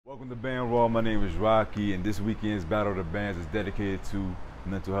Welcome to Band Raw. My name is Rocky, and this weekend's Battle of the Bands is dedicated to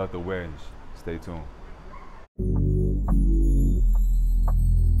mental health awareness. Stay tuned. You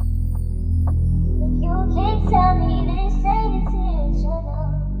can't tell me this ain't intentional.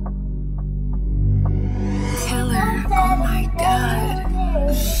 Killer, oh my god.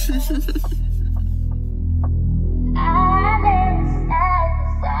 I never sat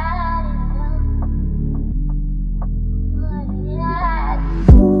beside you.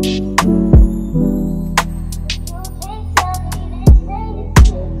 You can't tell me this ain't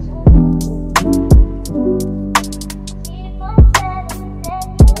intentional. Keep on telling that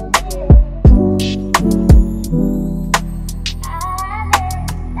you did. I never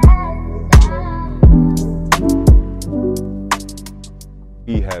sat beside you.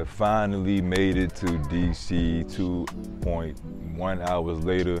 We have finally made it to DC 2.1 hours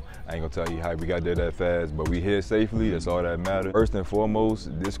later. I ain't gonna tell you how we got there that fast, but we here safely, that's all that matters. First and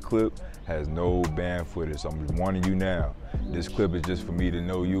foremost, this clip has no band footage, so I'm warning you now. This clip is just for me to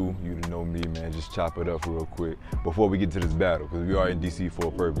know you to know me, man. Just chop it up real quick before we get to this battle, because we are in DC for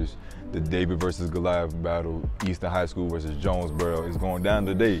a purpose. The David versus Goliath battle, Eastern High School versus Jonesboro, is going down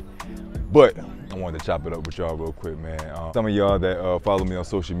today. But I wanted to chop it up with y'all real quick, man. Some of y'all that follow me on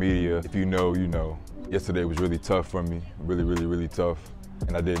social media, if you know, you know. Yesterday was really tough for me, really tough.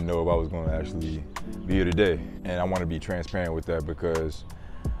 And I didn't know if I was gonna actually be here today. And I wanna be transparent with that because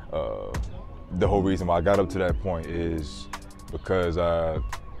the whole reason why I got up to that point is because I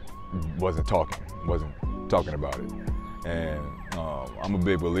wasn't talking about it. And I'm a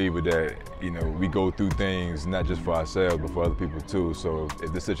big believer that, you know, we go through things not just for ourselves, but for other people too. So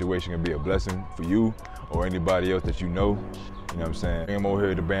if this situation can be a blessing for you or anybody else that you know what I'm saying? I'm over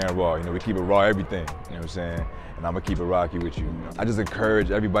here to Band Raw, you know, we keep it raw everything, you know what I'm saying? And I'm gonna keep it rocky with you. I just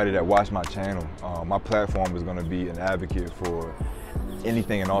encourage everybody that watch my channel. My platform is gonna be an advocate for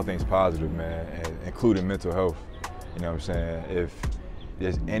anything and all things positive, man, and including mental health, you know what I'm saying? If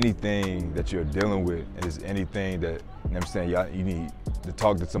there's anything that you're dealing with, and there's anything that, you know what I'm saying, you need to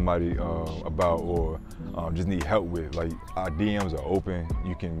talk to somebody about or just need help with, like, our DMs are open.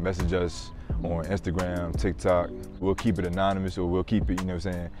 You can message us on Instagram, TikTok. We'll keep it anonymous or we'll keep it, you know what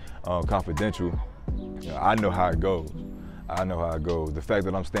I'm saying, confidential. You know, I know how it goes. I know how it goes. The fact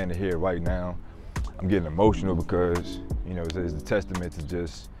that I'm standing here right now, I'm getting emotional because, you know, it's a testament to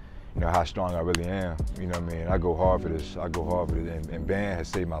just, you know, how strong I really am. You know what I mean? I go hard for this. And Band has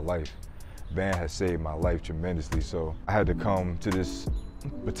saved my life. Band has saved my life tremendously. So I had to come to this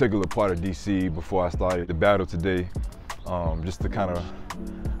particular part of DC before I started the battle today, just to kind of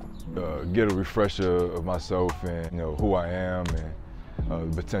get a refresher of myself and, you know, who I am and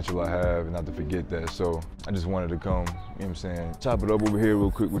the potential I have, and not to forget that. So I just wanted to come, you know what I'm saying, chop it up over here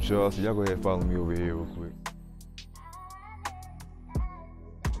real quick with y'all. So y'all go ahead and follow me over here real quick.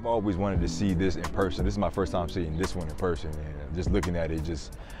 I've always wanted to see this in person. This is my first time seeing this one in person, and just looking at it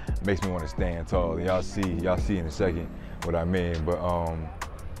just makes me want to stand tall. And y'all see in a second what I mean. But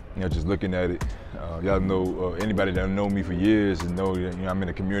you know, just looking at it, y'all know, anybody that know me for years and know, you know, I'm in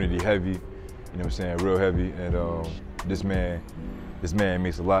the community heavy, you know what I'm saying, real heavy. And this man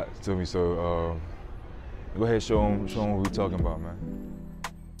means a lot to me. So go ahead, show him what we're talking about, man.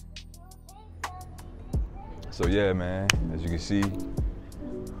 So yeah, man, as you can see,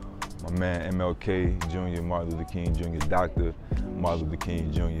 my man MLK Jr., Martin Luther King Jr., Dr. Martin Luther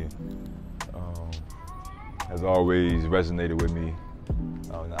King Jr. Has always resonated with me.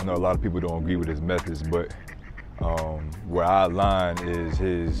 I know a lot of people don't agree with his methods, but where I align is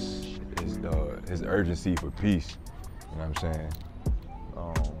his urgency for peace. You know what I'm saying?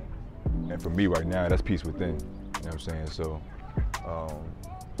 And for me right now, that's peace within. You know what I'm saying? So,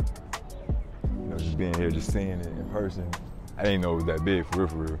 you know, just being here, just seeing it in person, I didn't know it was that big, for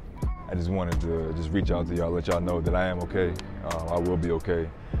real. I just wanted to just reach out to y'all, let y'all know that I am okay. I will be okay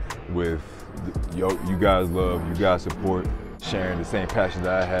with you guys' love, you guys' support, sharing the same passion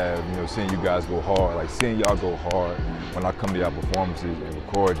that I have, you know, seeing you guys go hard. Like, seeing y'all go hard when I come to y'all performances and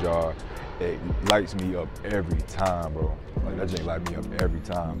record y'all, it lights me up every time, bro. Like, that just light me up every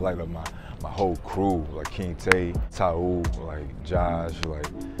time. Light up my whole crew, like King Tay, Taul, like Josh, like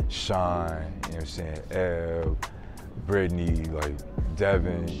Sean, you know what I'm saying, Ev, Brittany, like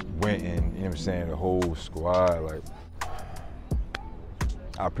Devin, Winton, you know what I'm saying, the whole squad. Like,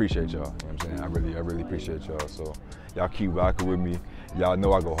 I appreciate y'all, you know what I'm saying? I really appreciate y'all. So y'all keep rocking with me. Y'all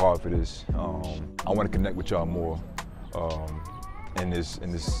know I go hard for this. I want to connect with y'all more on this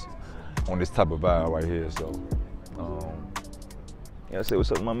type of vibe right here. So yeah, say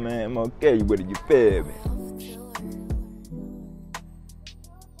what's up, my man. I'm okay. You ready? You feel me?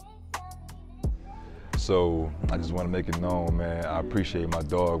 So I just want to make it known, man, I appreciate my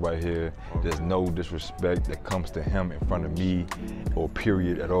dog right here. There's no disrespect that comes to him in front of me or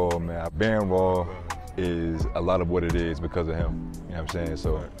period at all, man. Bearing Raw is a lot of what it is because of him. You know what I'm saying?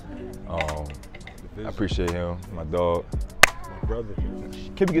 So I appreciate him, my dog. My brother.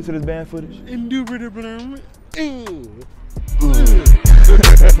 Can we get to this band footage? Indubitably. Hey, you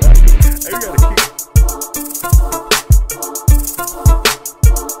gotta keep